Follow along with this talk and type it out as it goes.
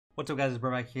What's up, guys? It's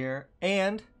back here,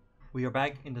 and we are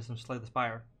back into some Slay the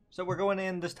Spire. So we're going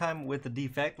in this time with the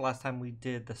defect. Last time we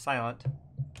did the silent.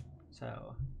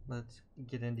 So let's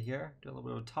get into here. Do a little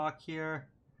bit of talk here.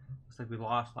 Looks like we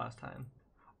lost last time.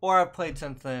 Or I've played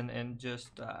since then and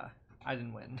just, I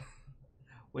didn't win.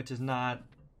 Which is not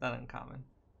that uncommon.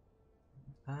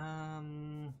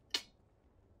 Can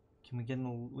we get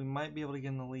an, we might be able to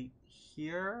get an elite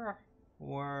here,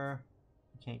 or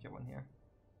we can't get one here.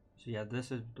 So yeah, this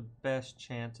is the best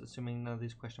chance, assuming none of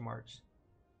these question marks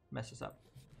mess us up.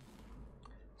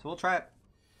 So we'll try it.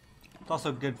 It's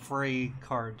also good free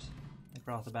cards, like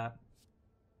right off the bat.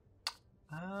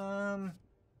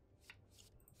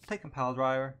 Take Compile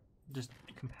Driver, just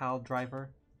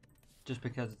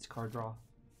because it's card draw.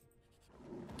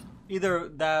 Either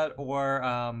that or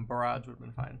Barrage would have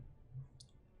been fine.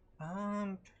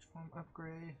 Transform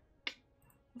upgrade.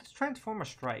 Let's transform a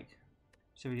strike.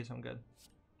 See if we get something good.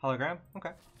 Hologram?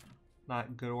 Okay.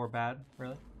 Not good or bad,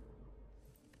 really.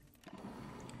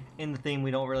 In the theme, we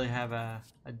don't really have a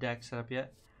deck set up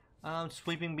yet.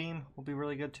 Sweeping Beam will be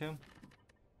really good too.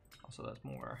 Also, that's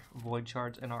more void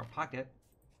shards in our pocket.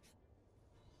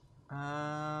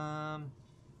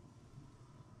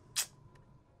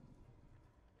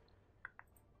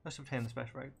 Let's obtain the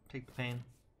special, right? Take the pain.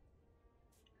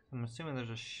 I'm assuming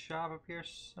there's a shop up here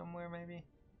somewhere, maybe?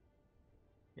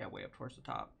 Yeah, way up towards the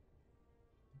top.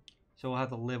 So we'll have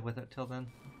to live with it till then.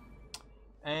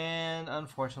 And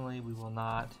unfortunately, we will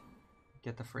not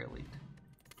get the free elite.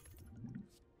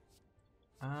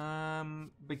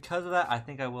 Because of that, I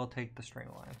think I will take the string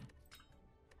line.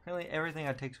 Apparently, everything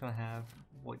I take is going to have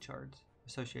void shards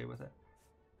associated with it.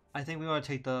 I think we want to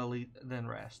take the elite, then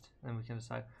rest. Then we can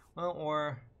decide. Well,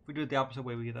 or if we do it the opposite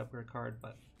way, we get an upgrade card,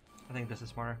 but I think this is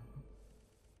smarter.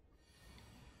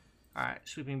 Alright,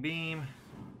 Sweeping Beam.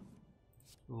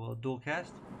 We will dual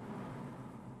cast.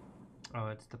 Oh,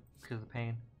 it's because of the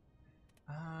pain.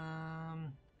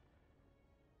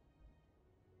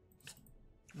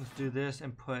 Let's do this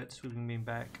and put Sweeping Beam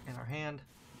back in our hand.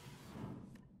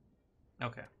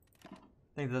 Okay. I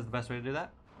think that's the best way to do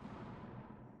that.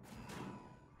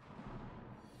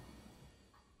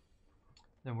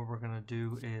 Then what we're going to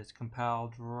do is Compile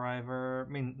Driver.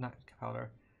 I mean, not Compile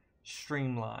Driver.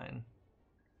 Streamline.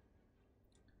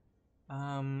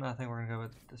 I think we're going to go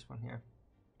with this one here.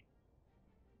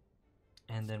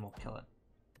 And then we'll kill it.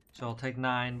 So I'll take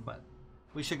 9, but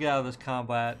we should get out of this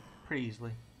combat pretty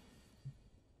easily.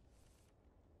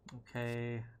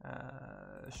 Okay,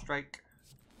 strike.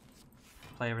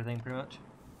 Play everything pretty much.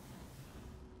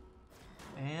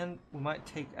 And we might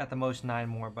take at the most 9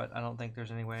 more, but I don't think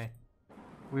there's any way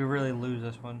we really lose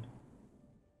this one.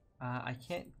 I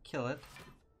can't kill it,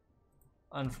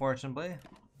 unfortunately.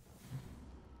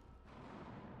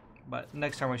 But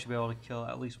next time we should be able to kill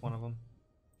at least one of them.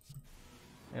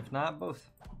 If not, both.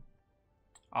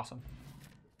 Awesome.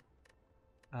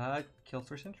 Kill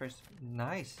 3 sentries.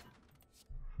 Nice.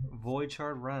 Void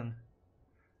Shard run.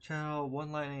 Channel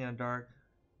 1 lightning and a dark.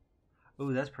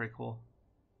 Ooh, that's pretty cool.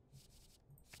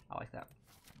 I like that.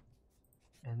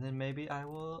 And then maybe I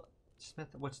will smith.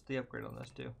 What's the upgrade on this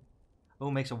do?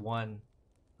 Oh, makes a 1.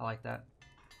 I like that.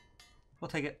 We'll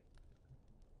take it.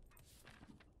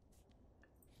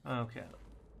 Okay.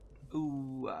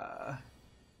 Ooh.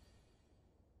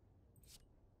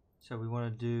 So we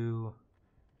want to do.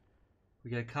 We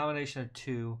get a combination of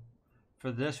 2.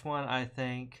 For this one, I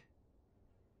think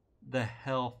the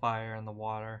Hellfire and the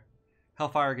water.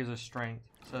 Hellfire gives us strength,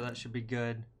 so that should be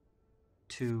good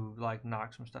to like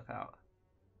knock some stuff out.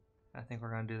 I think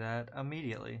we're gonna do that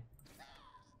immediately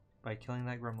by killing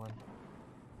that gremlin.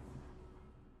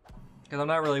 Because I'm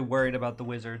not really worried about the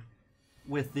wizard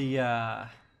with the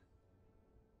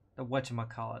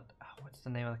whatchamacallit. Oh, what's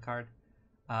the name of the card?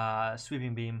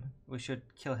 Sweeping Beam. We should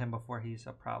kill him before he's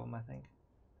a problem, I think.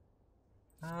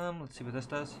 Let's see what this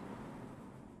does.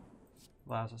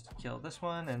 Allows us to kill this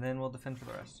one, and then we'll defend for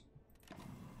the rest.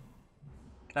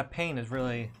 That pain is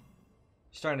really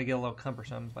starting to get a little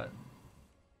cumbersome, but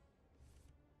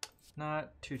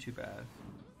not too bad.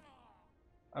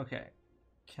 Okay.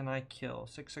 Can I kill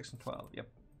 6, 6, and 12? Yep.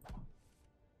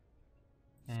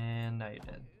 And now you're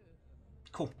dead.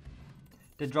 Cool.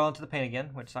 Did draw into the pain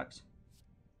again, which sucks.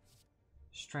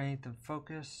 Strength and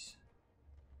focus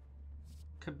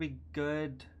could be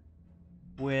good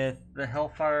with the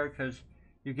Hellfire because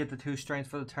you get the 2 strength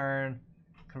for the turn,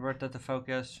 convert that to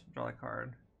focus, draw a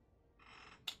card.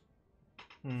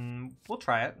 We'll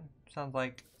try it. Sounds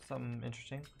like something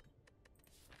interesting.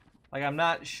 Like, I'm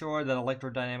not sure that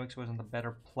Electrodynamics wasn't the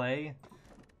better play,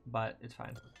 but it's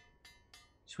fine.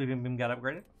 Sweeping Beam got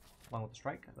upgraded along with the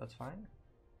strike. That's fine.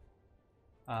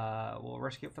 We'll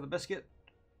risk it for the biscuit.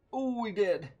 Oh, we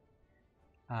did.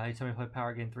 Each time we play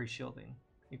power, gain 3 shielding,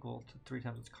 equal to 3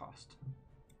 times its cost.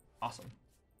 Awesome.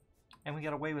 And we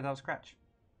got away without scratch.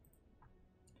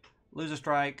 Lose a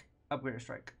strike, upgrade a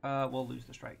strike. We'll lose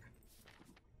the strike.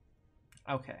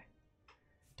 Okay.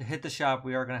 To hit the shop,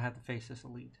 we are going to have to face this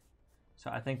elite. So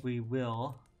I think we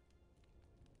will.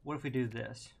 What if we do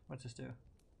this? What's this do?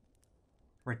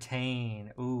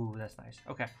 Retain. Ooh, that's nice.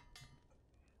 Okay.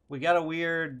 We got a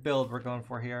weird build we're going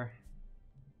for here.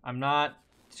 I'm not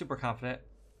super confident.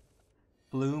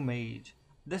 Blue Mage.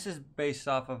 This is based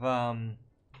off of,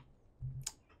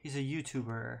 he's a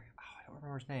YouTuber. Oh, I don't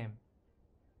remember his name.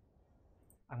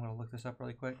 I'm going to look this up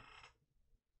really quick.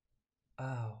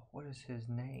 Oh, what is his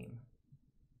name?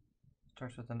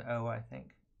 Starts with an O, I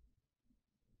think.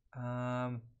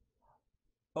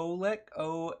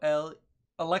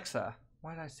 Alexa.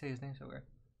 Why did I say his name so weird?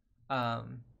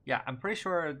 Yeah, I'm pretty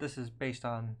sure this is based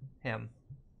on him.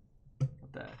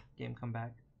 Let the game come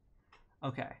back.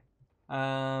 Okay.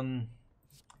 I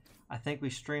think we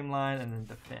streamline and then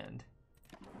defend.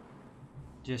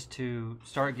 Just to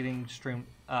start getting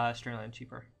streamline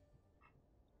cheaper.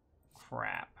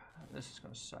 Crap. This is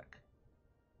gonna suck.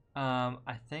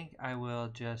 I think I will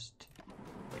just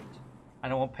wait. I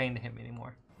don't want pain to hit me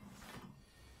anymore.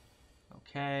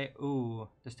 Okay. Ooh,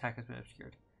 this attack has been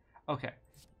obscured. Okay.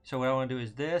 So what I want to do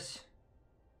is this.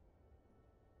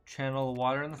 Channel the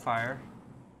water in the fire.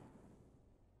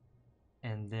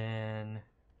 And then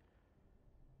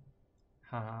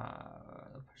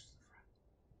oh,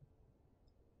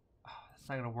 that's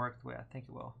not gonna work the way I think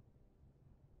it will.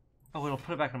 Oh, it'll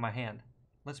put it back in my hand.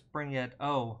 Let's bring it.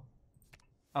 Oh,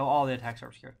 all the attacks are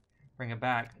obscured. Bring it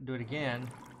back. Do it again.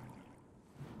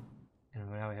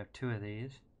 And now we have 2 of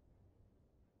these.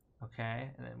 Okay,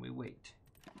 and then we wait.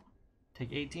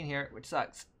 Take 18 here, which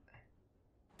sucks.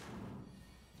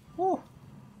 Woo!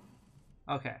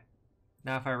 Okay.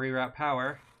 Now if I reroute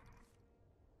power...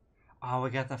 Oh,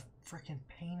 we got the freaking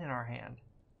pain in our hand.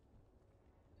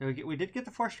 So we did get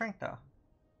the 4 strength, though.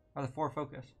 Or the 4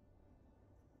 focus.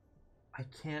 I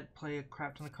can't play a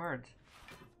crap ton of cards.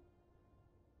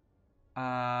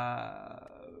 I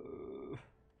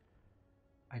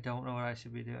don't know what I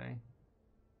should be doing.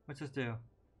 What's this do?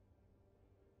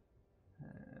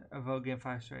 Evoke game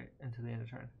 5 straight into the end of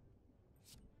turn.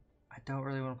 I don't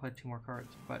really want to play 2 more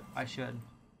cards, but I should.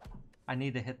 I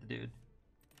need to hit the dude.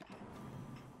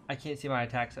 I can't see my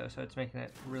attacks though, so it's making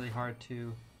it really hard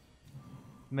to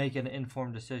make an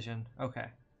informed decision. Okay.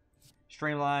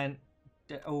 Streamline.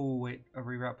 Oh, wait. A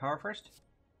reroute power first?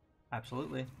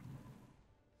 Absolutely.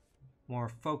 More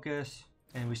focus.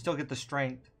 And we still get the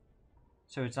strength.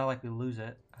 So it's not like we lose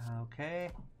it. Okay.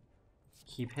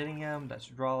 Keep hitting him. That's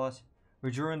drawless. We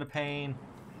drew into pain,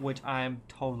 which I'm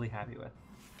totally happy with.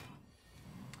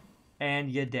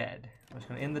 And you're dead. I'm just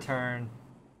going to end the turn.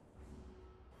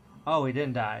 Oh, he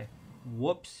didn't die.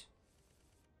 Whoops.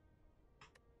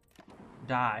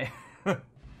 Die.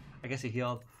 I guess he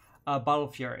healed. Bottle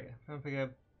Fury. I'm going to pick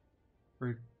up.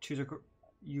 Choose a.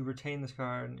 You retain this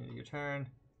card in your turn.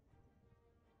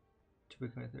 To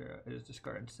become it is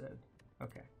discarded instead.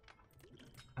 Okay.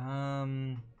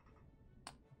 I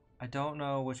don't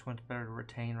know which one's better to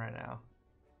retain right now.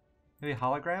 Maybe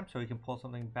hologram, so we can pull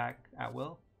something back at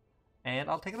will. And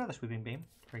I'll take another sweeping beam.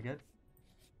 Pretty good.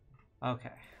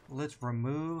 Okay, let's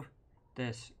remove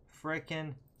this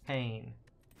frickin' pain.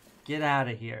 Get out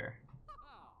of here.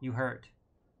 You hurt.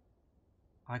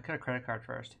 Oh, I could have credit card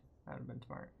first. That would have been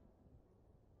smart.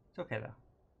 It's okay though.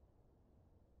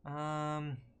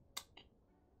 Trying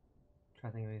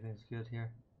to think of anything's good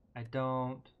here. I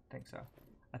don't think so.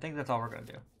 I think that's all we're gonna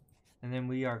do. And then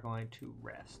we are going to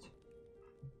rest.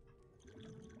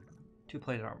 2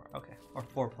 plated armor. Okay. Or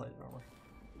 4 plated armor.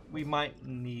 We might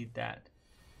need that.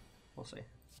 We'll see.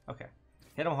 Okay.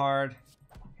 Hit him hard.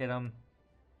 Hit him.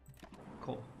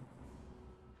 Cool.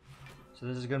 So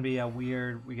this is going to be a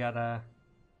weird... We gotta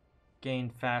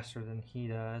gain faster than he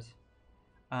does.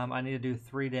 I need to do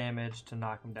 3 damage to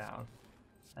knock him down.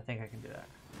 I think I can do that.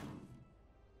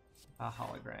 A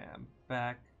hologram.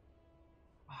 Back.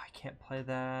 Oh, I can't play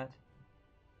that.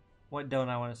 What don't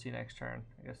I want to see next turn?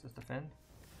 I guess it's defend.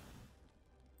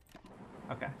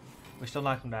 Okay. We still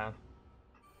knocked him down.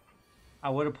 I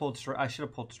would have pulled... I should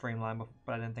have pulled Streamline,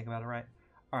 but I didn't think about it right.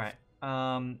 Alright.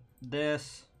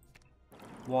 This...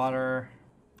 Water...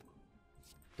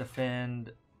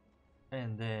 Defend...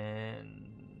 And then...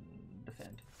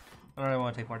 Defend. I don't really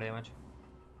want to take more damage.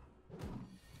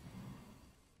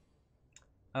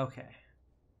 Okay.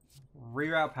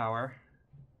 Reroute power.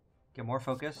 Get more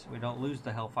focus. We don't lose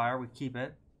the Hellfire. We keep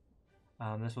it.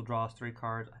 This will draw us 3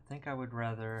 cards. I think I would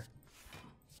rather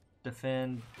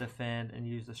defend, defend, and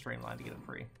use the streamline to get it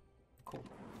free. Cool.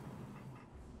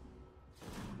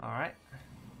 Alright.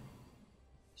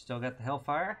 Still got the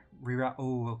Hellfire. Reroute.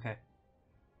 Oh, okay.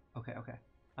 Okay, okay.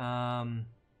 I'm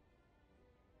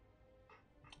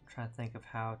trying to think of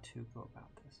how to go about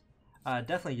this.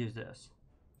 Definitely use this.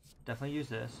 Definitely use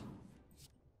this.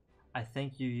 I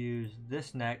think you use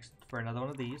this next for another one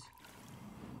of these.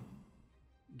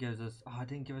 Gives us... Oh, it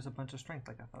didn't give us a bunch of strength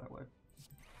like I thought it would.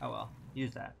 Oh well.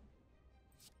 Use that.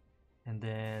 And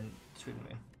then... Sweet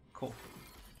me. Cool.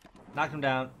 Knocked him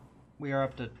down. We are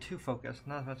up to 2 focus.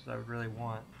 Not as much as I would really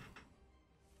want.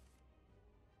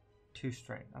 2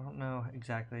 strength. I don't know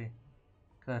exactly.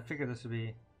 Because I figured this would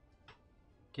be...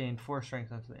 Gain 4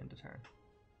 strength until the end of turn.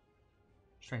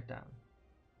 Strength down.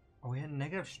 Oh, we had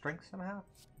negative strength somehow?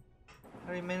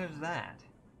 How do we manage that?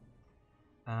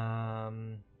 Oh,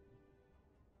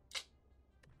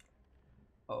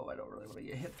 I don't really want to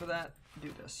get hit for that.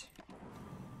 Do this.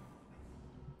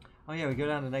 Oh yeah, we go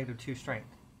down to negative 2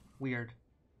 strength. Weird.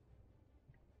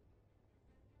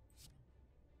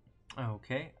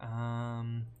 Okay,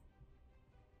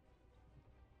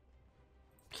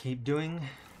 keep doing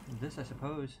this, I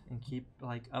suppose, and keep,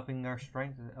 like, upping our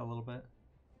strength a little bit.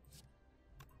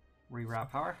 Reroute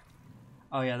power.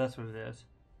 Oh yeah, that's what it is.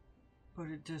 But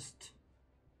it just...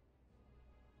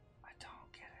 I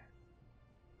don't get it.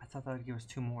 I thought that would give us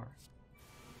 2 more.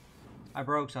 I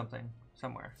broke something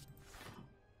somewhere.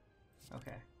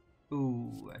 Okay.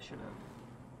 Ooh, I should have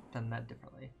done that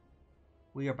differently.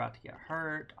 We are about to get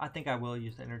hurt. I think I will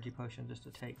use the energy potion just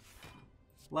to take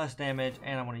less damage,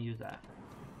 and I want to use that.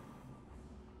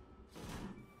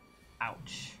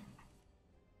 Ouch.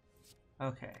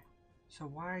 Okay. So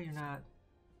why are you not...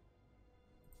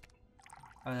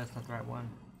 Oh, that's not the right one.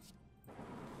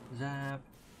 Zap.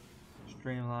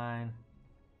 Streamline.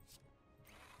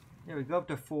 Yeah, we go up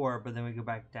to 4, but then we go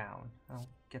back down. I don't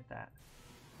get that.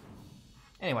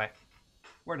 Anyway,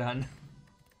 we're done.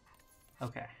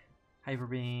 Okay. Hyper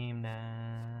beam,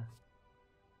 nah.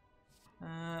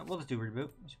 We'll just do reboot.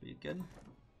 This should be good.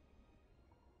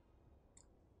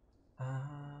 I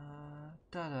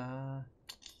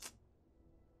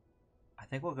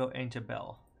think we'll go Ancient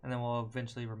Bell, and then we'll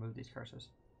eventually remove these curses.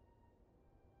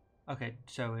 Okay,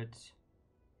 so it's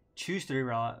choose 3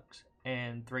 relics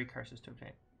and 3 curses to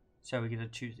obtain. So we get to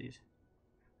choose these.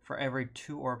 For every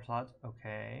 2 orb slots,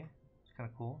 okay. It's kind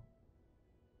of cool.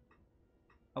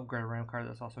 Upgrade a random card,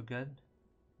 that's also good.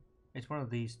 It's one of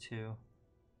these 2.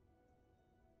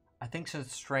 I think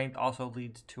since strength also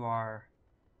leads to our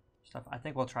stuff, I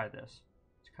think we'll try this.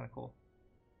 It's kind of cool.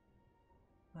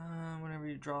 Whenever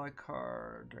you draw a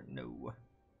card, or no.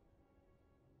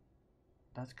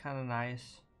 That's kind of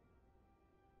nice.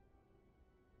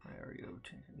 Where are you?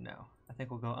 No. I think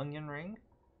we'll go Onion Ring.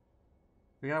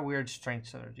 We got a weird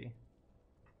strength synergy.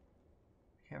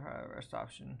 Can't have a rest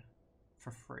option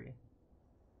for free.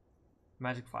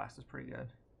 Magic Flask is pretty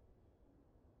good.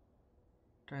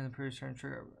 During the previous turn,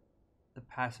 trigger the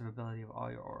passive ability of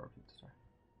all your orbs.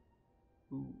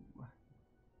 Ooh.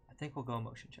 I think we'll go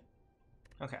Emotion Chip.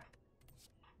 Okay.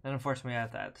 Then unfortunately I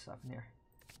have to add stuff in here.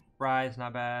 Rise,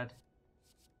 not bad.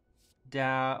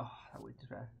 Down. Oh, that weakness is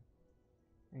bad.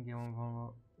 And get one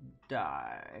vulnerable.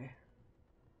 Die.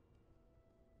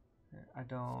 I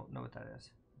don't know what that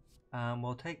is.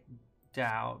 We'll take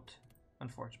Doubt,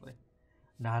 unfortunately.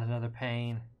 Not another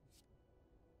pain.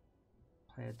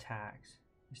 Play attacks.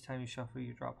 Each time you shuffle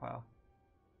your draw pile.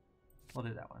 We'll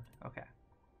do that one. Okay.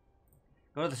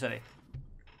 Go to the city.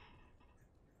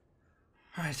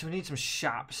 Alright, so we need some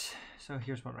shops. So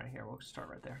here's one right here. We'll start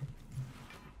right there.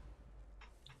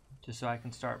 Just so I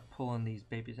can start pulling these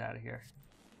babies out of here.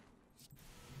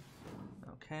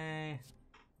 Okay.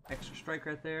 Extra strike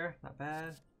right there. Not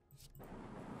bad.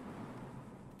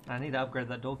 I need to upgrade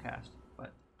that dual cast,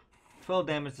 but 12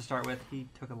 damage to start with. He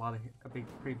took a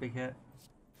pretty big hit.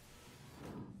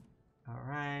 All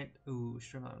right. Ooh,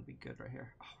 Streamline would be good right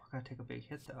here. Oh, we're gonna take a big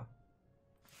hit though.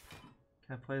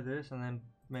 Can I play this and then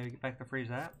maybe get back to freeze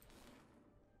that,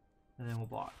 and then we'll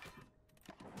block.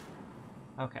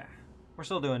 Okay, we're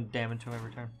still doing damage to him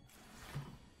every turn.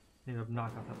 Need to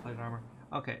knock off that plate armor.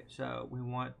 Okay, so we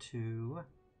want to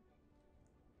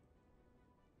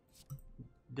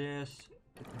this.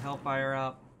 Get the Hellfire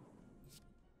up.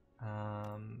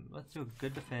 Let's do a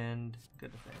good defend.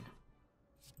 Good defend.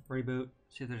 Reboot.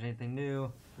 See if there's anything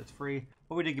new that's free.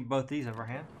 Well, we did get both these out of our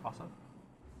hand. Awesome.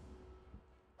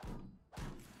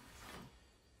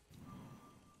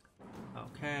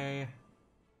 Okay.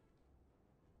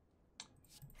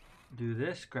 Do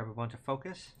this. Grab a bunch of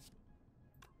focus.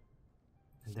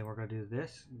 And then we're going to do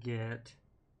this. Get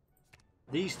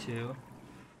these 2.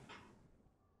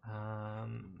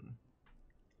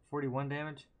 41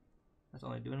 damage. That's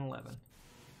only doing 11.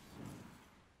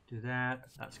 Do that.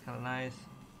 That's kind of nice.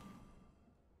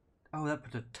 Oh, that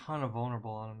puts a ton of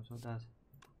vulnerable on him, so it does.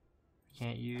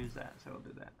 Can't use that, so we'll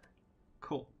do that.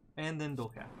 Cool. And then dual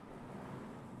cap.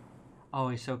 Oh,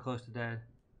 he's so close to dead.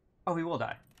 Oh, he will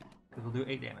die. Because we'll do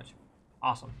 8 damage.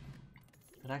 Awesome.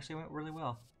 That actually went really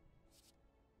well.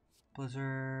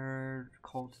 Blizzard,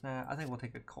 Cold Snap. I think we'll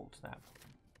take a Cold Snap.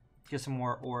 Get some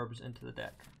more orbs into the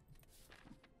deck.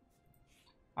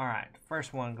 Alright,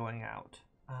 first one going out.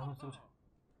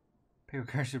 Paper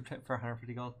currency for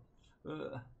 150 gold.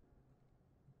 Ugh.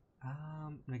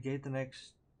 Negate the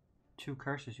next 2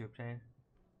 curses you obtain.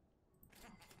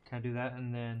 Can I do that?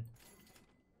 And then,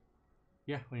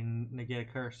 yeah, we negate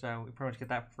a curse, so we pretty much get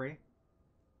that for free.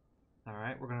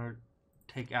 Alright, we're going to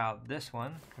take out this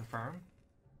one, confirm.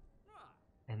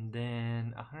 And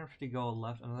then 150 gold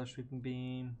left, another sweeping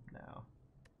beam. No.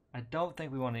 I don't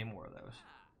think we want any more of those.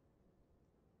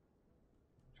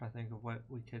 Try to think of what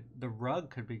we could. The rug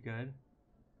could be good.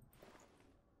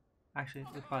 Actually,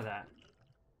 let's buy that.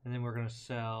 And then we're going to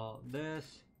sell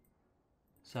this.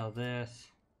 Sell this.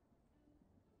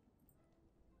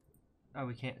 Oh,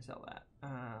 we can't sell that.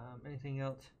 Anything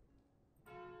else?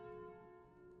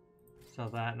 Sell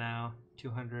that now.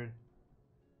 200.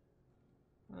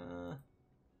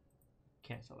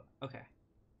 Can't sell it. Okay.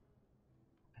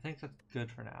 I think that's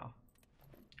good for now.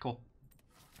 Cool.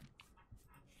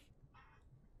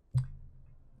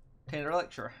 Okay, the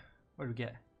lecture. What do we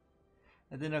get?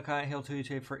 And then okay, heal 2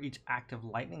 HP for each active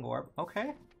lightning orb.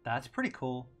 Okay, that's pretty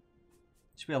cool.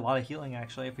 Should be a lot of healing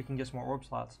actually if we can get some more orb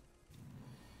slots.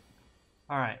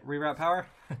 Alright, reroute power?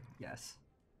 Yes.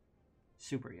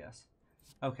 Super yes.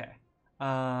 Okay.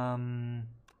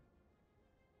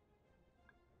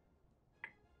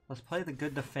 Let's play the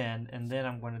good defend, and then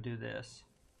I'm going to do this.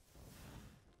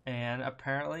 And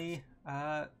apparently,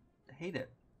 hate it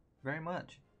very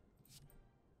much.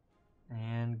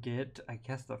 And get, I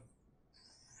guess,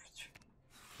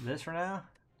 this for now,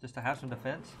 just to have some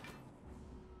defense.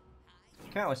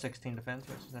 Count with 16 defense,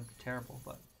 which isn't terrible,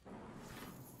 but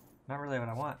not really what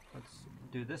I want. Let's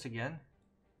do this again.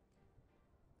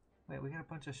 Wait, we got a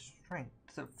bunch of strength.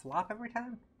 Does it flop every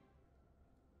time?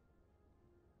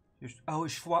 Oh,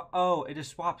 it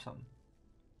just swaps them.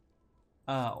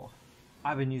 Oh,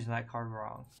 I've been using that card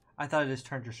wrong. I thought it just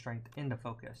turned your strength into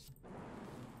focus.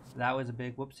 That was a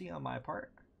big whoopsie on my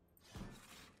part.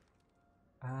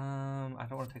 I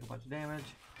don't want to take a bunch of damage.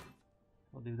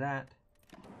 We'll do that.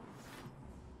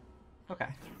 Okay.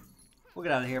 We'll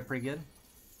get out of here pretty good.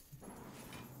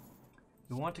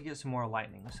 We want to get some more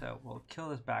lightning, so we'll kill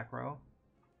this back row.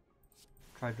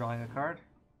 Try drawing a card.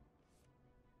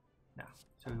 No.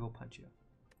 So we will punch you.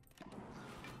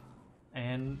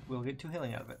 And we'll get 2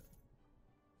 healing out of it.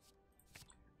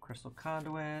 Crystal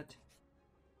Conduit.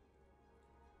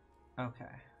 Okay.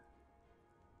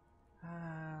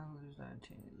 Lose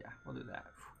 19. Yeah, we'll do that.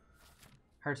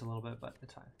 Hurts a little bit, but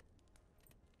it's fine.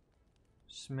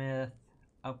 Smith.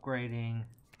 Upgrading.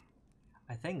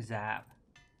 I think Zap.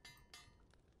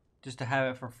 Just to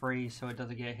have it for free so it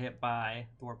doesn't get hit by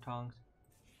the Warp Tongs.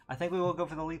 I think we will go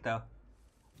for the elite though.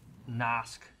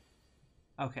 Nosk.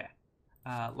 Okay.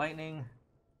 Lightning.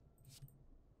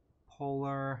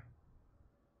 Polar.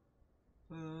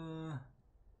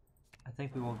 I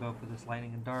think we will go for this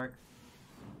lightning and dark.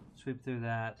 Sweep through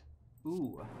that.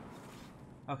 Ooh.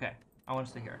 Okay. I want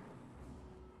to stay here.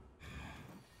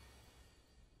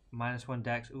 -1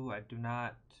 dex. Ooh, I do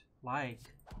not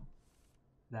like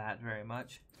that very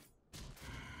much.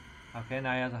 Okay,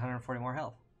 now he has 140 more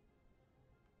health.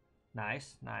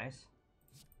 Nice, nice.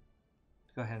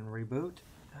 Let's go ahead and reboot.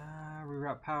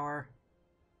 Reroute power.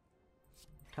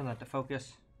 Turn that to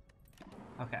focus.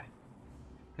 Okay.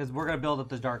 Because we're going to build up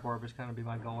this dark orb is going to be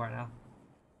my goal right now.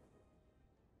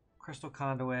 Crystal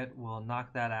Conduit will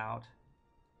knock that out.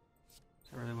 Is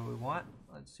that really what we want?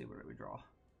 Let's see, what do we draw?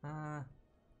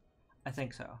 I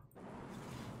think so.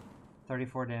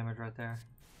 34 damage right there.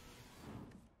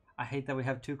 I hate that we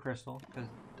have 2 crystal because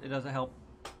it doesn't help.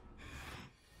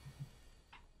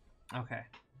 Okay.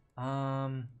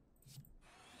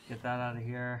 Get that out of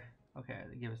here. Okay,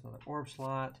 they give us another orb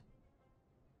slot.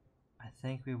 I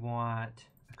think we want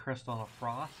a crystal and a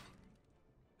frost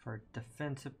for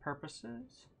defensive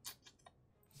purposes.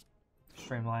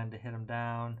 Streamline to hit them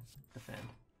down. Defend.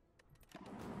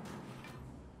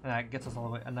 And that gets us all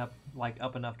the way enough, like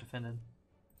up enough defended.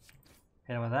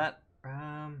 Hit him with that.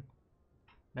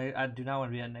 I do not want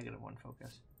to be at -1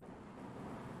 focus.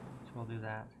 So we'll do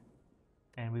that.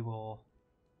 And we will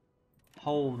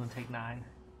hold and take 9.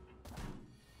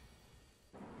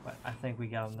 But I think we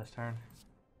got him this turn.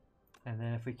 And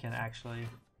then if we can actually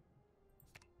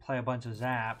play a bunch of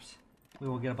zaps, we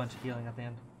will get a bunch of healing at the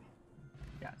end.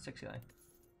 Yeah, 6 healing.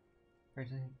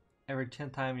 Every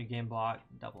 10th time you gain block,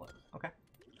 double it. Okay,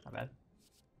 not bad.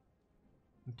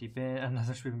 Empty bin,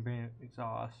 another sweeping beam,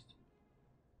 exhaust.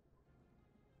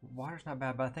 Water's not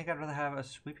bad, but I think I'd rather have a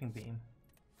sweeping beam.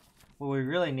 What we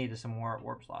really need is some more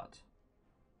warp slots.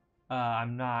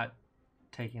 I'm not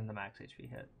taking the max HP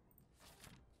hit.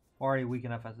 Already weak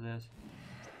enough as it is.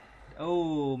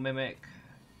 Oh, Mimic.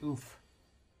 Oof.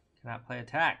 Cannot play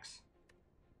attacks.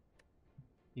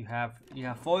 You have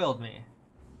foiled me.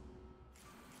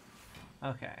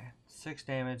 Okay. 6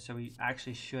 damage, so we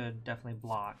actually should definitely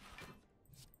block.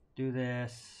 Do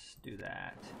this, do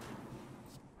that.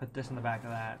 Put this in the back of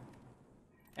that.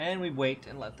 And we wait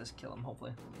and let this kill him,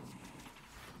 hopefully.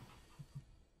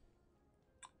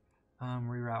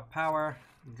 Reroute power.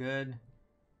 Good.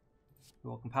 We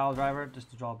will compile driver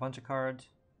just to draw a bunch of cards.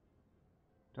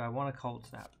 Do I want a cold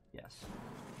snap? Yes.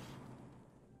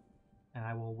 And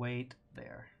I will wait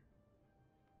there.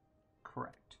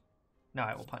 Correct. Now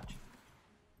I will punch.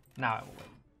 Now I will wait.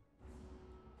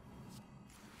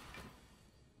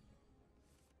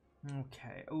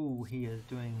 Okay. Oh, he is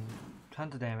doing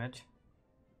tons of damage.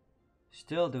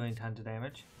 Still doing tons of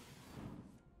damage.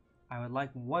 I would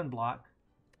like 1 block,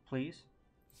 please.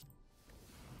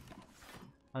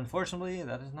 Unfortunately,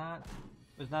 that is not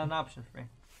an option for me.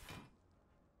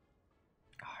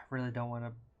 Oh, I really don't want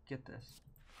to get this.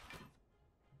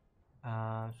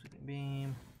 Sweeping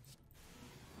beam.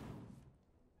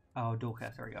 Oh, dual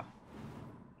cast. There we go.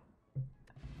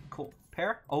 Cool.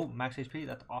 Pair. Oh, max HP.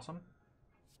 That's awesome.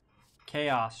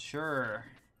 Chaos. Sure.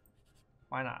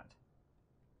 Why not?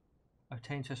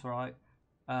 Obtain just what I like.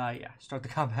 Yeah. Start the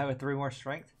combat with 3 more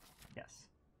strength. Yes.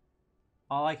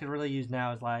 All I could really use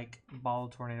now is like ball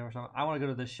tornado or something. I want to go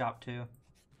to this shop too.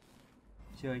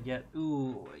 See what I get.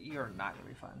 Ooh, you're not gonna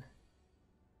be fun.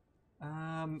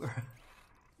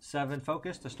 7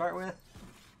 focus to start with.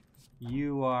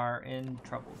 You are in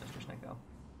trouble, Mr. Sneko.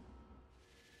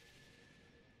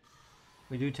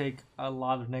 We do take a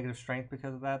lot of negative strength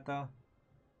because of that, though.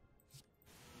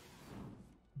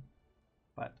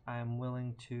 But I'm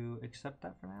willing to accept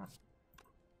that for now.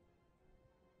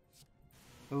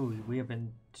 Ooh, we have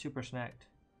been super snacked.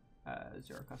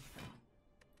 0 cost effect.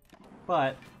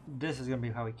 But this is going to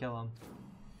be how we kill him.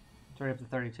 It's already up to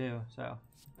 32, so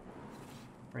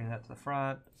bring that to the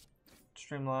front.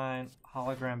 Streamline,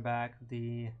 hologram back,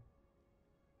 the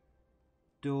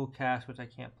dual cast, which I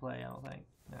can't play, I don't think.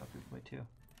 No, 3.2.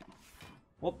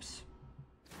 Whoops.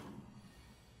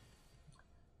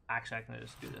 Actually, I can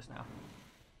just do this now.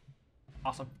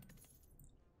 Awesome.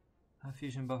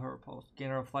 Fusion, boho, repulse, gain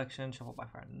a reflection, shuffle by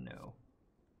fire. No.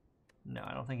 No,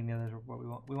 I don't think any others are what we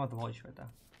want. We want the void shard, though.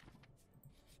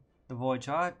 The void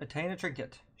shard, attain a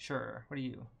trinket. Sure. What are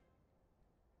you?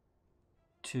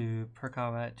 To per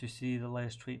combat to see the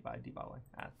latest tweet by debottling.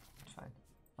 Ah, that's fine.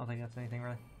 I don't think that's anything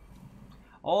really.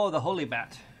 Oh, the holy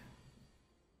bat.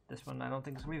 This one I don't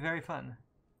think is gonna be very fun.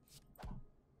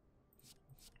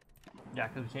 Yeah,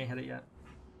 because we can't hit it yet.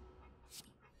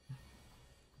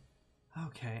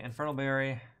 Okay, Infernal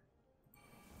Berry.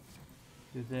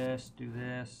 Do this,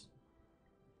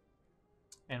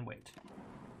 and wait.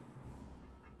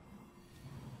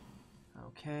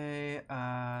 Okay,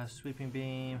 Sweeping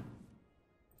Beam.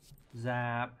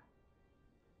 Zap.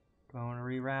 Do I want to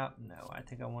reroute? No, I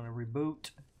think I want to reboot.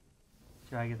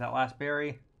 See if I get that last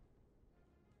berry.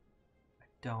 I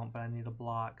don't, but I need a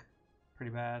block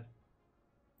pretty bad.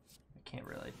 I can't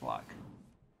really block.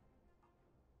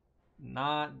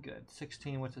 Not good.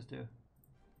 16, what's this do?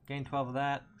 Gain 12 of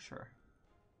that? Sure.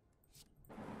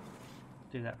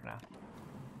 Do that for now.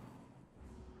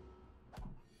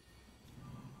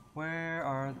 Where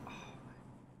are... Oh.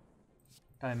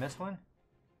 Did I miss one?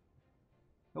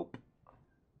 Nope.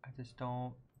 I just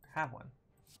don't have one.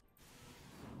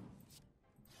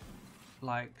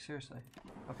 Like, seriously.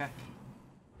 Okay.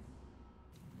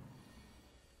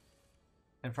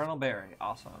 Infernal Berry.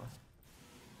 Awesome.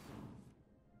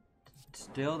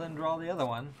 Still didn't draw the other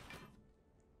one.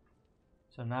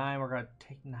 So 9. We're going to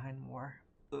take 9 more.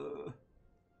 Ugh.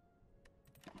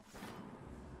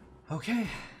 Okay.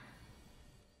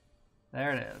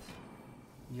 There it is.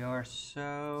 You're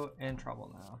so in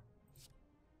trouble now.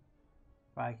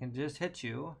 If I can just hit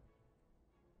you.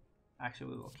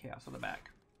 Actually, we will chaos on the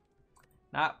back.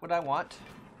 Not what I want.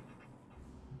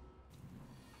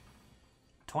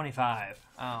 25.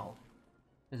 Oh.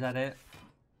 Is that it?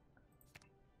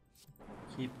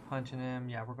 Keep punching him.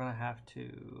 Yeah, we're going to have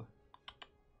to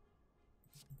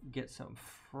get some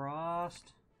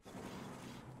frost.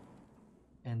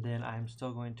 And then I'm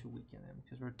still going to weaken him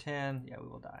because we're 10. Yeah, we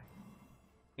will die.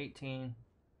 18.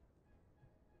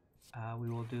 We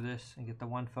will do this and get the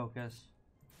one focus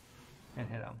and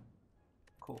hit him.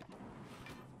 Cool.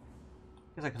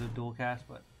 Guess I could do dual cast,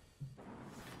 but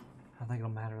I don't think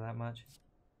it'll matter that much.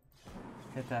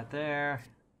 Hit that there.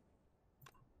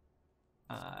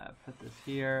 Put this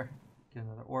here. Get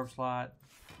another orb slot.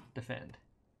 Defend.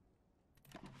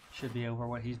 Should be over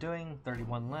what he's doing.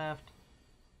 31 left.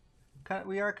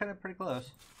 We are kind of pretty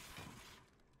close.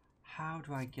 How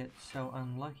do I get so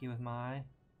unlucky with my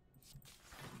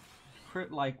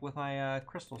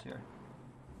crystals here?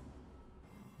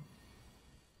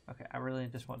 Okay, I really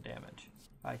just want damage.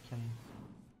 If I can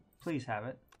please have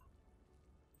it.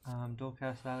 Dual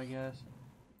cast that, I guess.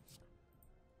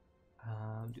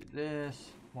 Do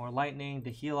this. More lightning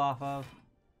to heal off of.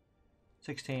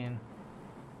 16.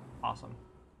 Awesome.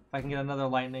 If I can get another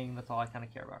lightning, that's all I kind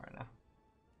of care about right now.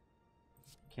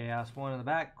 Chaos 1 in the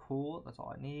back. Cool. That's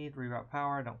all I need. Reroute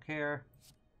power. Don't care.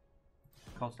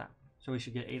 Cold snap. So we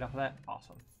should get 8 off of that.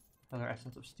 Awesome. Another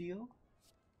Essence of Steel.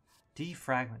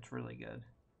 Defragment's really good.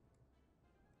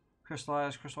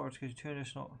 Crystallize. Crystal Orbs gives you 2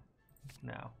 additional.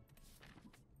 No.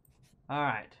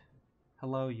 Alright.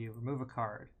 Hello, you. Remove a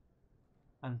card.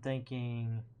 I'm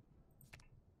thinking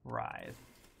Writhe.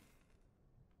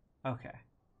 Okay.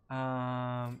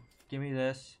 Give me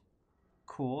this.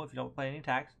 Cool. If you don't play any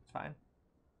attacks, it's fine.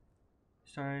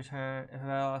 Start your turn. If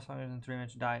I lost longer than 3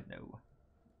 minutes, die. No.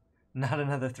 Not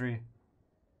another 3.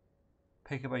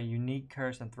 Pick up a unique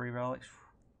curse and 3 relics.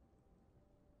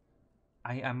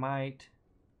 I might.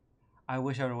 I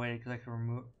wish I would have waited because I could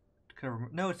remove.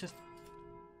 No, it's just.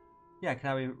 Yeah, can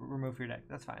I be removed from your deck?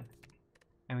 That's fine.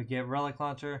 And we get relic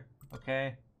launcher. Okay.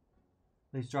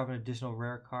 At least drop an additional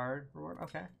rare card reward.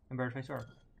 Okay. And bird face orb.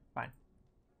 Fine.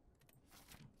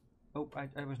 Oh,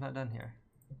 I was not done here.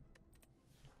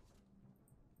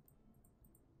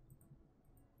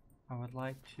 I would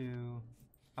like to.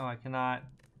 Oh, I cannot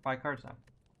buy cards now.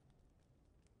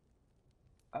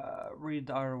 Read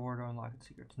the auto reward or unlock its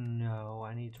secrets. No,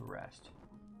 I need to rest.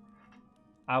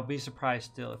 I'll be surprised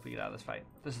still if we get out of this fight.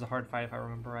 This is a hard fight if I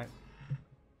remember right.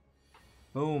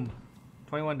 Boom.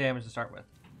 21 damage to start with.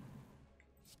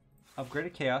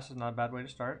 Upgraded Chaos is not a bad way to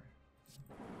start.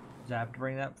 Zap to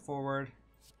bring that forward.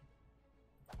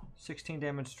 16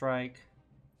 damage strike.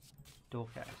 Dual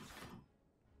cast.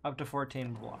 Up to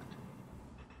 14 blocked.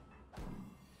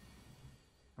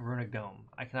 Runic Dome.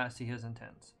 I cannot see his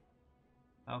intents.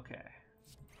 Okay.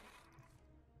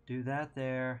 Do that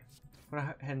there. I'm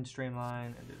going to head and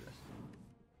streamline and do this.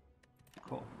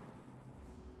 Cool.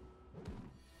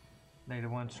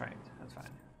 -1 strength. That's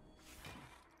fine.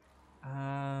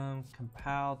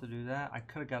 Compelled to do that. I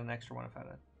could have got an extra one if I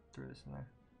had threw this in there.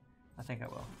 I think I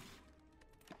will.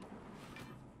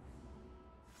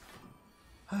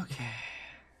 Okay.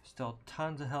 Still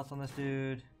tons of health on this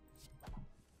dude.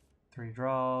 3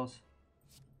 draws.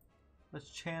 Let's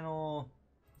channel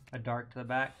a dark to the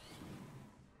back.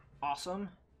 Awesome.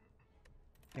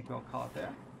 I think we'll call it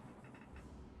there.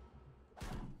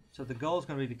 So the goal is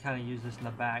going to be to kind of use this in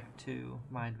the back to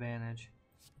my advantage.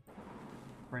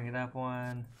 Bring it up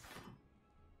 1.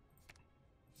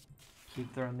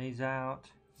 Keep throwing these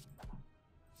out.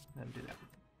 And do that.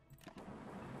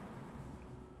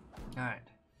 Alright.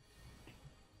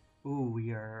 Ooh,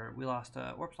 we lost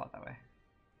a warp slot that way.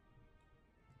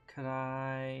 Could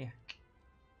I...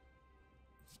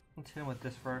 Let's hit him with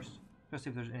this first. Let's see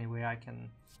if there's any way I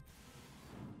can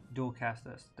dual cast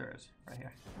this. There is, right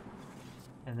here.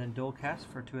 And then dual cast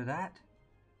for 2 of that.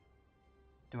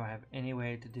 Do I have any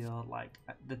way to deal like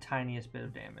the tiniest bit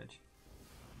of damage?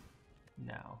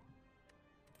 No.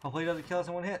 Hopefully it doesn't kill us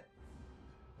in 1 hit.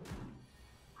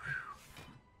 Whew.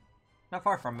 Not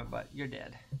far from it, but you're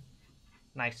dead.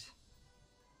 Nice.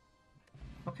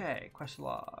 Okay, quest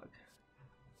log.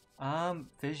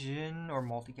 Vision or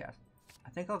multicast? I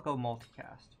think I'll go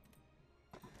multicast.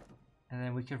 And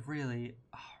then we could really...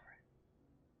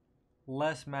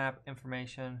 less map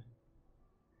information.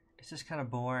 It's just kind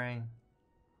of boring.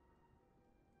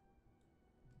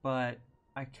 But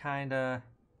I kind of...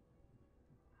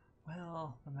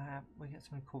 Well, the map. We get so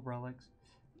many cool relics.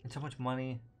 And so much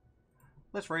money.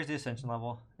 Let's raise the ascension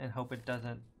level and hope it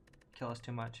doesn't kill us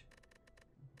too much.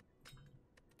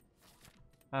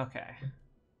 Okay.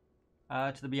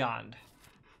 To the beyond.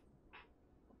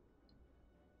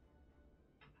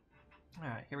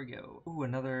 Alright, here we go. Ooh,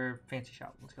 another fancy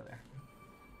shop. Let's go there.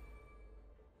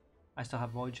 I still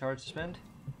have void shards to spend.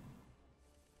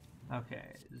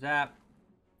 Okay, zap,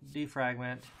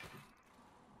 defragment,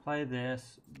 play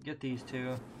this, get these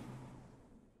 2,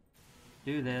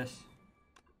 do this.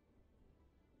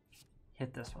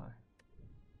 hit this one.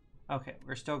 Okay,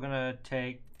 we're still gonna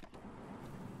take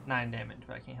 9 damage,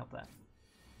 but I can't help that.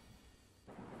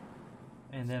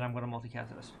 And then I'm gonna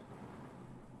multicast this.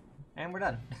 And we're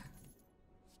done.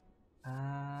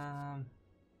 I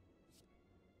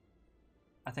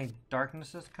think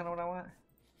darkness is kind of what I want.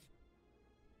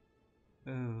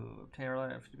 Ooh, obtain a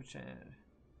relic 50%.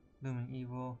 Looming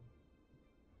evil.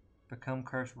 Become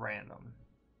cursed random.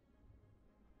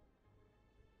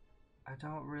 I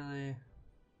don't really.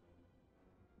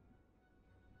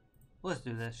 Let's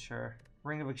do this, sure.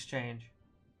 Ring of exchange.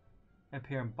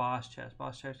 Appear in boss chest.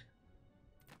 Boss chest.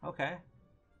 Okay.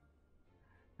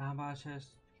 Non-boss chest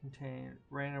contain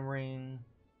random ring.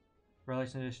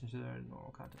 Relics in addition to their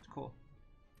normal contents. Cool.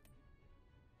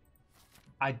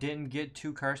 I didn't get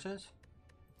 2 curses.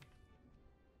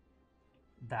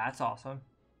 That's awesome.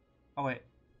 Oh wait,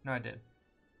 no I did.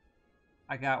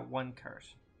 I got 1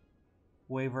 curse.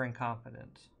 Wavering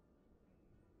confidence.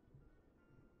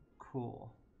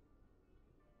 Cool.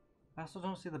 I also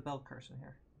don't see the bell curse in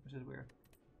here, which is weird.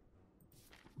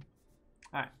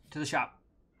 Alright, to the shop.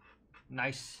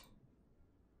 Nice.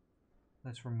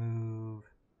 Let's remove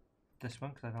this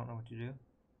one because I don't know what to do.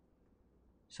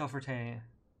 Self-retaining.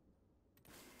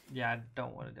 Yeah, I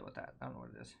don't want to deal with that. I don't know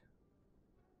what it is.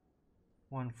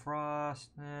 1 frost.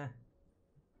 Let's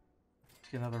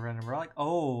get another random relic.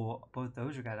 Oh, both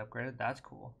those got upgraded. That's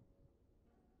cool.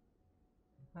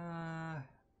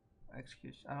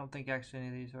 Excuse. I don't think actually any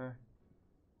of these are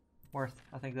worth.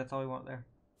 I think that's all we want there.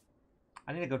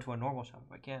 I need to go to a normal shop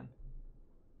if I can.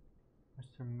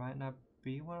 There might not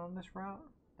be one on this route.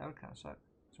 That would kind of suck.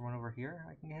 Is there one over here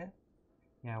I can get?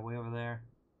 Yeah, way over there.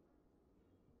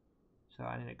 So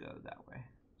I need to go that way.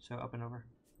 So up and over.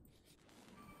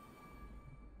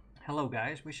 Hello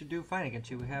guys, we should do fight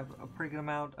against you. We have a pretty good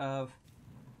amount of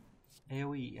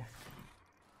AoE.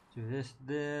 Do this,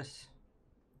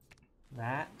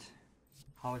 that,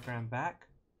 hologram back,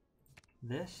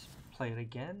 this, play it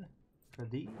again for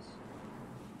these.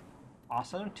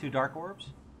 Awesome, 2 dark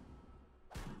orbs.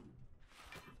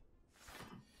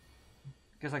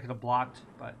 Guess I could have blocked,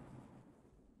 but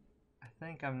I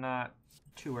think I'm not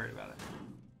too worried about it.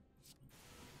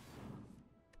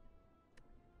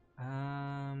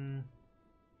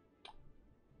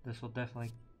 This will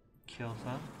definitely kill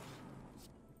some.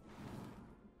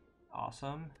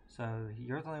 Awesome. So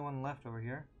you're the only one left over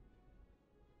here.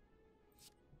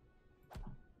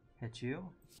 Hit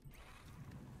you.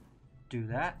 Do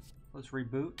that. Let's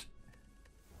reboot.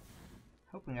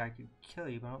 Hoping I could kill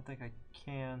you, but I don't think I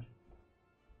can.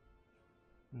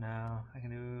 No, I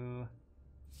can do.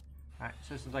 Alright,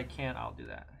 so since I can't, I'll do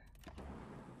that.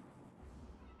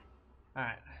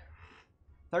 Alright.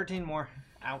 13 more.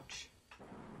 Ouch.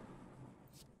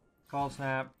 Cold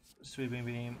snap, sweeping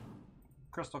beam,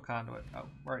 crystal conduit. Oh,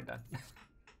 we're already done.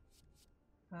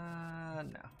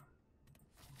 No.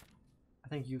 I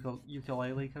think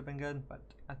ukulele could have been good, but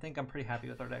I think I'm pretty happy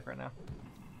with our deck right now.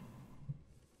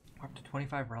 We're up to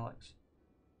 25 relics.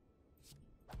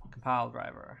 Compile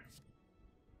driver.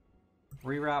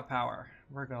 Reroute power.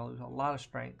 We're going to lose a lot of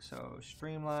strength, so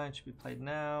streamline should be played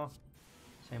now.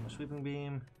 Same with sweeping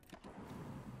beam.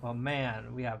 Well,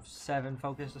 man, we have 7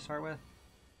 focus to start with.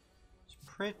 It's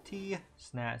pretty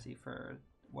snazzy for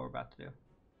what we're about to do.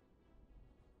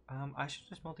 I should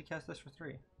just multicast this for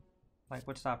 3. Like,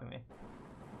 what's stopping me?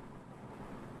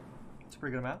 It's a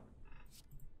pretty good amount.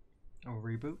 I'll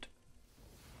reboot.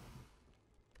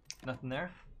 Nothing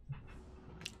there.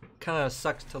 Kind of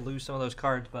sucks to lose some of those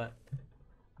cards, but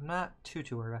I'm not too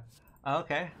worried about it.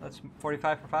 Okay, that's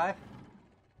 45 for 5. I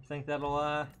think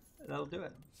that'll do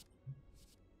it.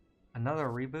 Another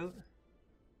reboot?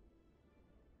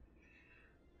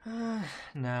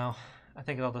 No. I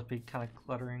think it'll just be kind of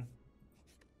cluttering.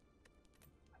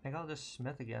 I think I'll just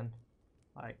smith again.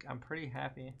 Like, I'm pretty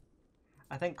happy.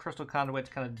 I think Crystal Conduit's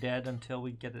kind of dead until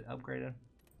we get it upgraded.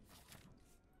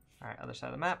 Alright, other side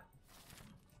of the map.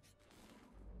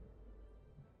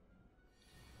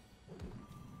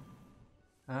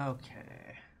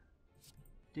 Okay.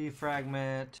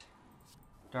 Defragment.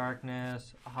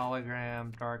 Darkness.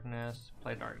 Hologram. Darkness.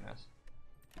 Play darkness.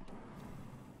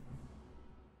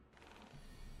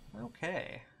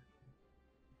 Okay.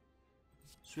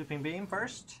 Sweeping beam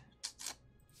first.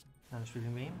 Another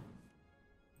sweeping beam.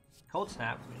 Cold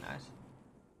snap would be nice.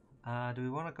 Do we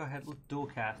want to go ahead with dual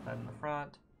cast that in the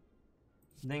front?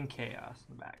 Then chaos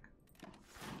in the back.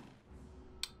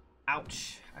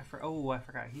 Ouch! I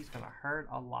forgot. He's gonna hurt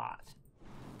a lot.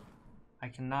 I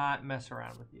cannot mess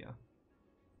around with you.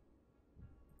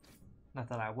 Not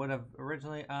that I would have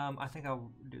originally. I think I'll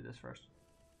do this first.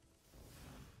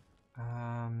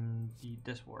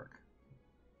 This work.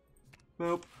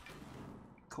 Boop.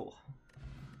 Cool.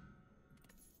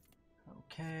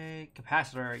 Okay,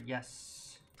 capacitor,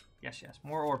 yes. Yes, yes.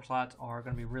 More orb slots are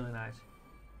going to be really nice.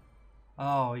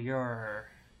 Oh, you're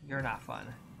not fun.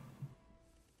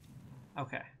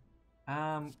 Okay.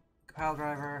 Pile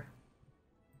driver.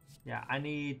 Yeah, I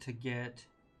need to get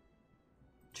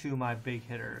to my big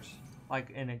hitters,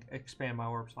 like, and expand my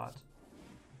orb slots.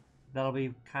 That'll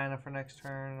be kind of for next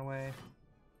turn in a way.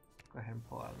 Go ahead and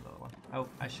pull out another one. Oh,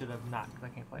 I should have not, because I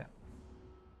can't play it.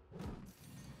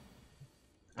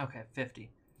 Okay, 50.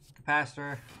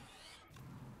 Capacitor.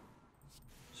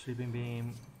 Sweeping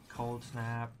beam. Cold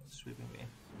snap. Sweeping beam.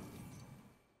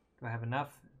 Do I have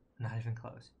enough? Not even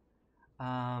close.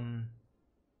 Down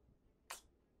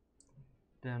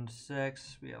to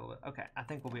 6. Okay, I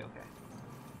think we'll be okay.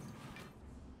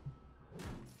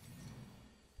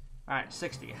 Alright,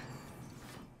 60.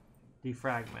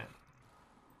 Defragment.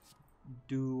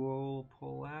 Dual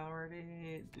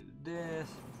polarity. Do this.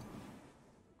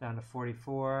 Down to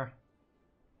 44.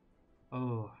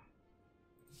 Oh.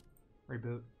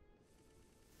 Reboot.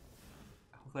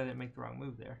 Hopefully I didn't make the wrong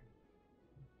move there.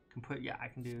 Yeah, I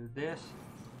can do this.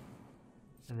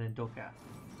 And then dual cast.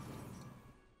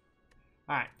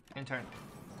 Alright, end turn.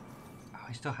 Oh,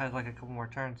 he still has like a couple more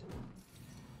turns.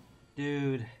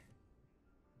 Dude.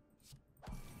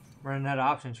 Running out of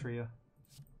options for you.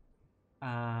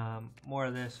 More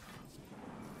of this.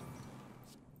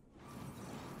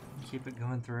 Keep it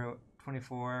going through.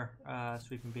 24.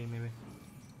 Sweeping beam maybe.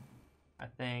 I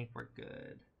think we're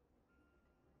good.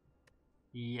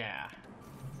 Yeah.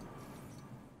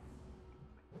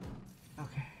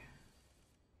 Okay.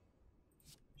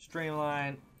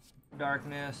 Streamline.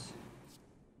 Darkness.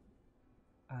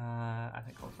 I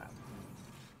think close that.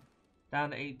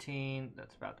 Down to 18.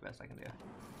 That's about the best I can do.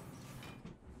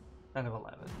 Down to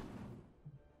 11.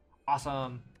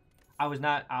 Awesome. I was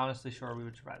not honestly sure we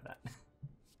would survive that.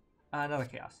 Another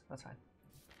chaos. That's fine.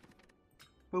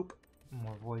 Boop.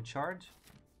 More void shards.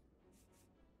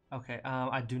 Okay.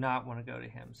 I do not want to go to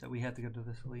him, so we have to go to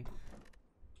this elite.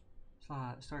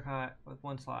 Slot. Start combat with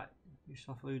 1 slot. You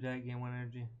shuffle your deck, gain 1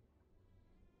 energy.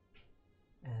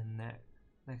 And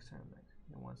next turn,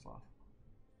 get 1 slot.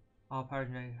 All powers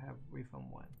you have refund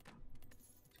 1.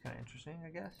 It's kind of interesting, I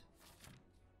guess.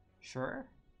 Sure.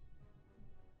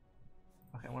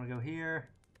 Okay, I want to go here.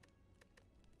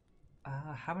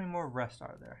 How many more rests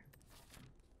are there?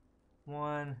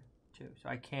 1, 2. So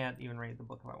I can't even read the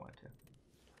book if I wanted to.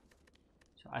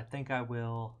 So I think I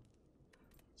will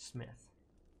smith.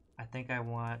 I think I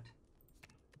want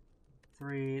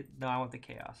 3. No, I want the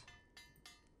chaos.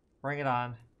 Bring it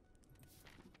on.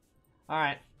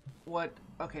 Alright. What?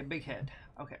 Okay, big head.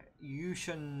 Okay. You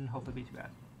shouldn't hopefully be too bad.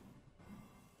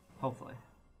 Hopefully.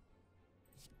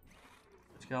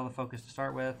 Let's get all the focus to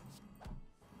start with.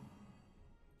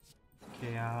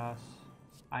 Chaos.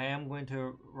 I am going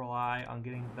to rely on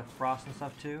getting the frost and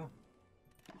stuff too.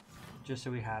 Just so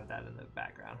we have that in the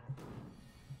background.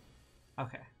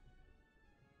 Okay.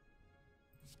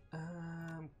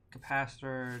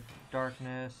 Capacitor,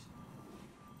 darkness.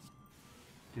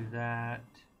 Do that.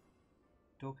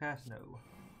 Dual cast? No.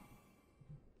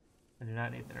 I do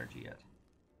not need the energy yet.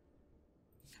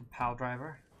 Pile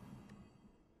driver.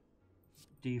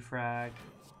 Defrag.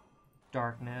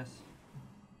 Darkness.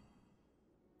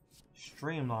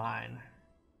 Streamline.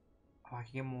 Oh, I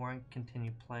can get more and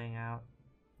continue playing out.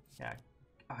 Yeah.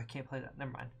 Oh, I can't play that.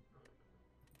 Never mind.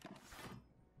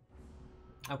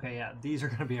 Okay, yeah. These are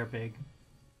going to be our big...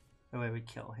 the way we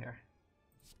kill here.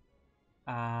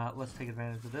 Let's take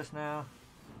advantage of this now.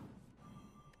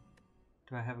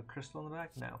 Do I have a crystal in the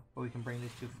back? No. But we can bring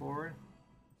these 2 forward.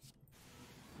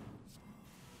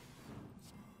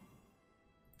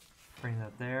 Bring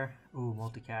that there. Ooh,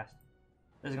 multicast.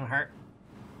 This is going to hurt.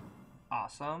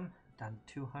 Awesome. Down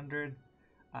to 200.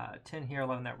 10 here,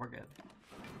 11 there. We're good.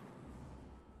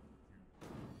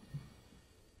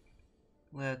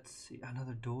 Let's see.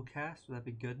 Another dual cast. Would that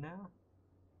be good now?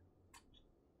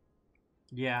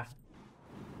 Yeah.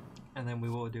 And then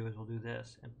what we'll do is we'll do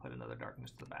this and put another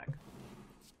darkness to the back.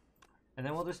 And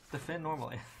then we'll just defend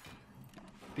normally.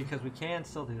 Because we can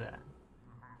still do that.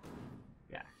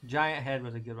 Yeah. Giant head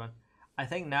was a good one. I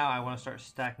think now I want to start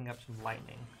stacking up some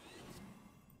lightning.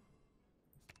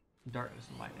 Darkness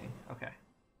and lightning. Okay.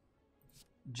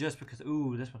 Just because...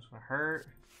 ooh, this one's going to hurt.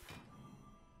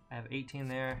 I have 18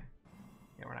 there.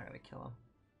 Yeah, we're not going to kill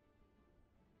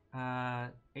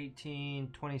him.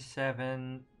 18,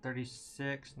 27,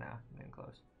 36. No, not even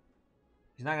close.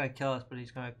 He's not going to kill us, but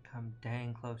he's going to come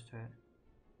dang close to it.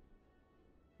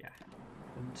 Yeah.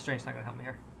 The strength's not going to help me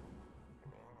here.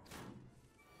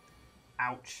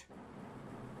 Ouch.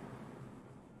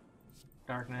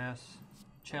 Darkness.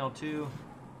 Channel 2.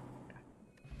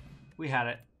 We had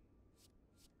it.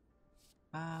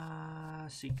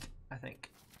 Seek, I think.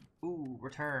 Ooh,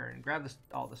 return. Grab this,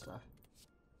 all this stuff.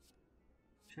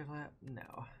 Shift lap?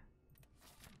 No.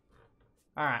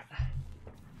 Alright.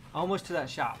 Almost to that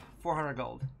shop. 400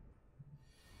 gold.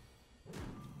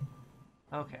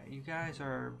 Okay, you guys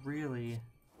are really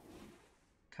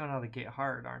coming out of the gate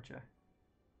hard, aren't you?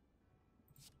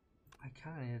 I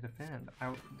kind of need to defend.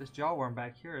 This jawworm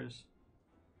back here is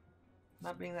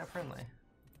not being that friendly.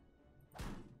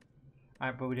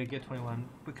 Alright, but we did get 21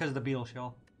 because of the beetle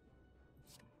shell.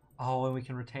 Oh, and we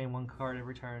can retain 1 card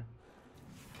every turn.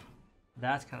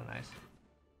 That's kind of nice.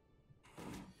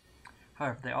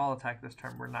 However, if they all attack this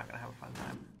turn, we're not going to have a fun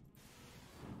time.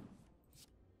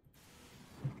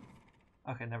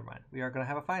 Okay, never mind. We are going to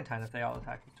have a fine time if they all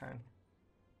attack this turn.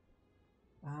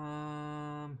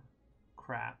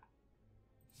 Crap.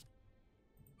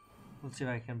 Let's see if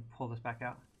I can pull this back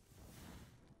out.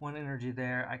 1 energy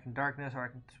there. I can darkness, or I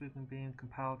can sweeping beam,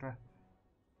 compile drive.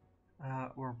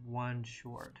 We're 1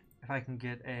 short. If I can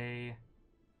get a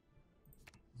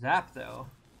zap though,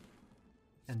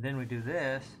 and then we do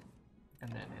this,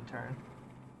 and then in turn,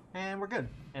 and we're good.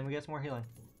 And we get some more healing.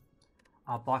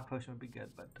 Block potion would be good,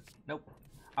 but nope.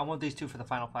 I want these 2 for the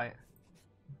final fight.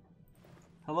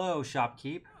 Hello,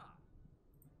 shopkeep.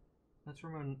 Let's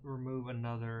remove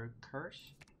another curse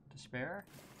to spare.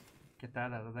 Get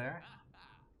that out of there.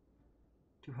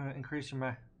 200 increase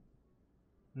your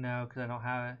no, because I don't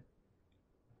have it.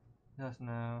 Yes,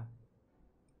 no.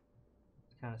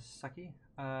 It's kind of sucky.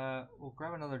 We'll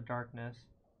grab another darkness,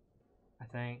 I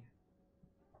think.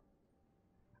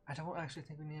 I don't actually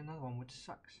think we need another one, which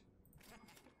sucks.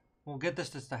 We'll get this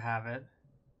just to have it.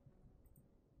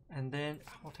 And then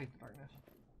we'll take the darkness.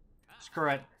 Screw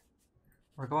it.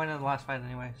 We're going to the last fight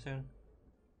anyway, soon.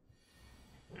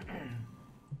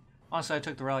 Honestly, I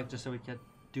took the relic just so we could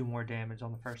do more damage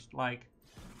on the first, like,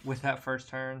 with that first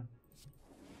turn.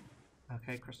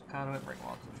 Okay, crystal conduit, bring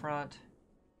wall to the front.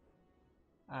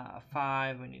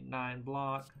 5, we need 9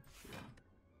 block.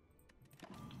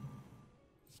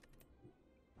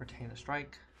 Retain the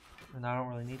strike, and I don't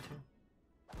really need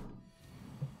to.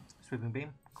 Sweeping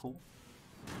beam, cool.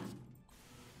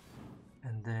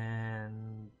 And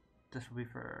then this will be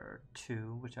for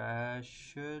 2, which I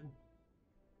should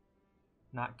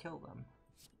not kill them.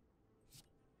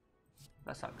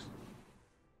 That sucks.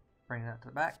 Bring that to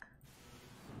the back.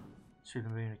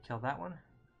 Sweeping beam to kill that one.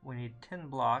 We need 10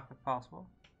 block if possible.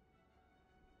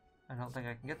 I don't think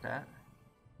I can get that.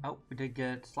 Oh, we did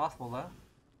get Slothful though.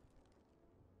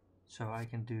 So I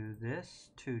can do this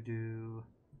to do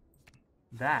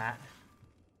that.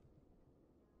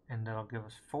 And that'll give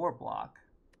us 4 block.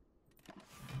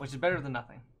 Which is better than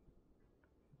nothing.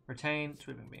 Retain,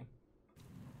 sweeping beam.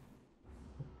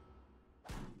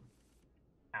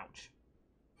 Ouch.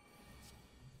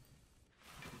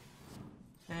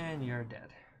 And you're dead.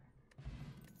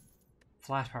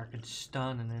 Flash power can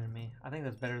stun an enemy. I think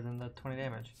that's better than the 20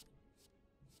 damage.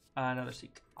 Another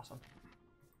seek. Awesome.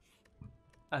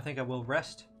 I think I will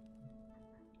rest.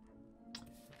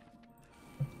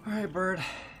 Alright, bird.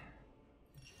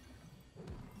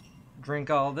 Drink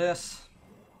all this.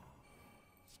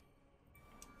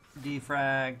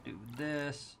 Defrag. Do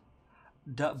this.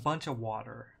 Bunch of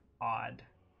water. Odd.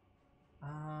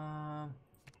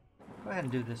 Go ahead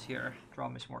and do this here. Draw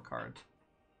me some more cards.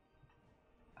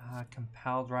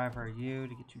 Compel driver you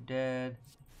to get you dead.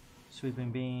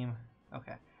 Sweeping beam.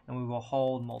 Okay. And we will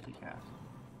hold multicast.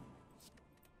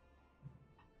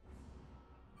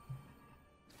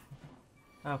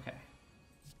 Okay.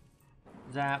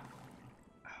 Zap.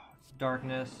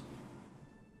 Darkness.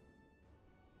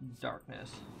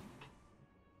 Darkness.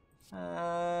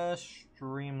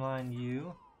 Streamline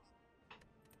you.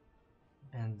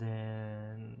 And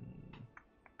then...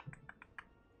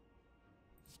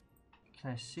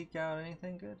 Can I seek out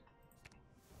anything good?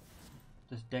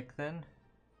 This deck then?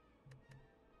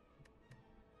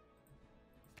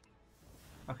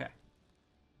 Okay.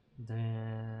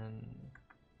 Then...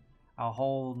 I'll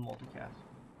hold multicast.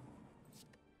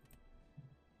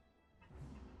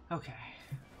 Okay.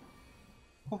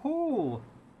 Woohoo!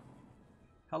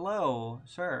 Hello,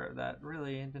 sir. That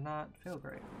really did not feel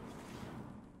great.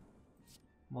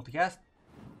 Multicast.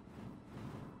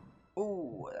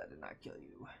 Oh, that did not kill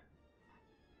you.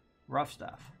 Rough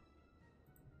stuff.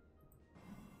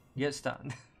 Get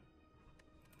stunned.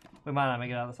 We might not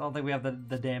make it out of this. I don't think we have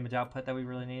the damage output that we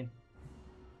really need.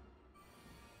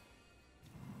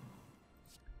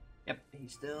 Yep,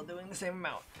 he's still doing the same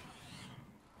amount.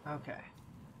 Okay.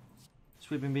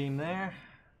 Sweeping beam there.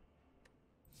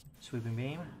 Sweeping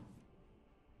beam.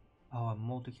 Oh, a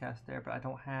multicast there, but I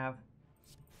don't have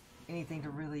anything to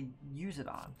really use it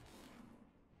on.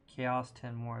 Chaos,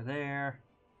 10 more there.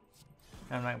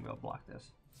 I'm not going to be able to block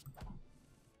this.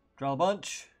 Draw a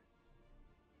bunch.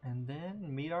 And then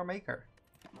meet our maker.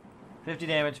 50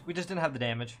 damage. We just didn't have the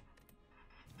damage.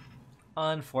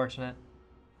 Unfortunate.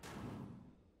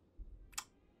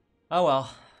 Oh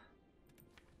well.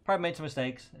 Probably made some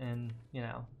mistakes, and you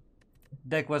know,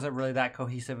 deck wasn't really that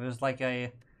cohesive. It was like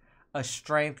a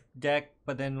strength deck,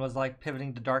 but then was like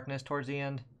pivoting to darkness towards the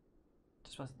end.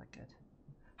 Just wasn't that good.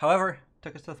 However,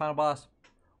 took us to the final boss.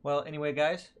 Well, anyway,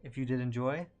 guys, if you did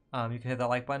enjoy, you can hit that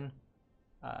like button.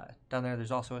 Down there,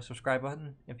 there's also a subscribe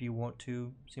button if you want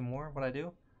to see more of what I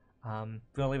do. If you want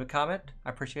to leave a comment, I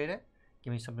appreciate it.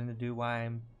 Give me something to do while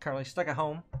I'm currently stuck at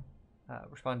home.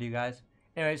 Respond to you guys.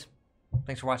 Anyways,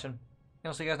 thanks for watching, and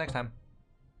I'll see you guys next time.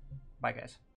 Bye,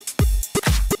 guys.